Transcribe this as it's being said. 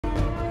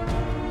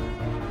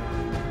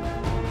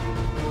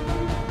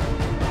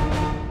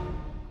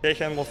Hey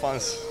Handball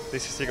fans,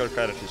 this is Igor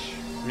Karatić.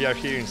 We are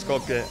here in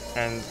Skopje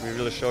and we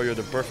will show you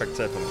the perfect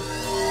settlement.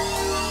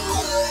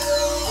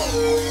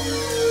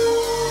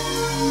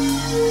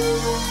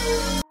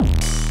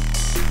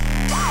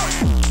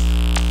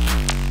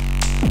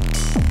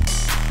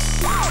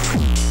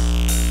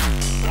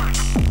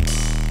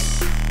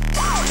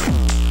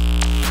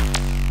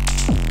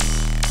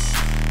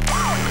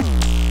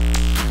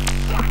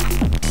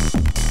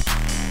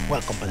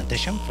 Well,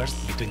 competition first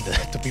between the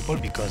two people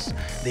because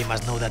they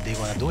must know that they're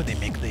gonna do it. They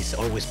make this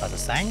always pass a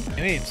sign.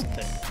 Anyway, it's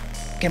the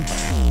Kempa.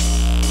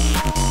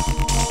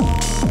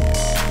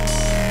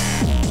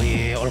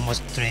 We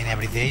almost train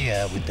every day.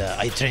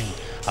 I train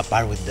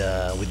apart with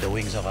the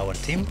wings of our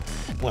team.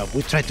 Well,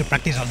 we try to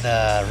practice on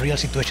the real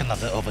situation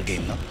of a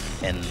game, no?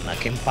 And a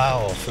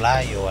Kempa or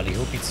fly or alley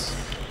hoop, it's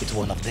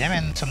one of them,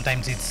 and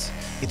sometimes it's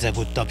a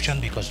good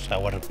option because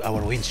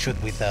our wings shoot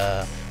with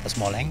a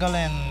small angle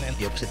and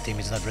the opposite team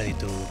is not ready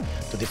to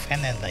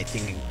defend, and I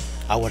think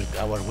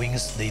our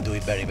wings, they do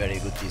it very, very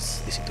good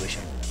this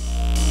situation.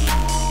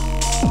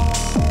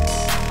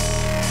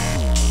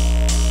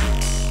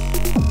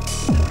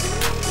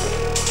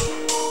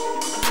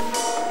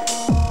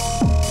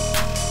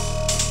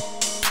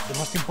 The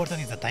most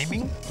important is the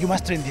timing. You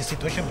must train this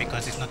situation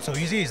because it's not so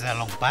easy. It's a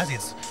long pass.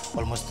 It's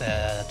almost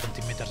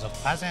 20 meters of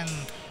pass, and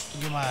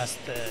you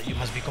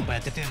must be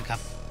competitive and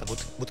have a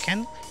good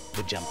hand,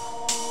 good jump.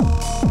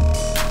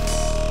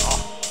 Oh,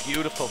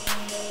 beautiful,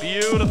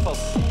 beautiful.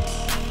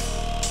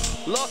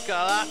 Look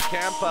at that,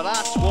 Kempa,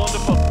 that's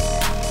wonderful.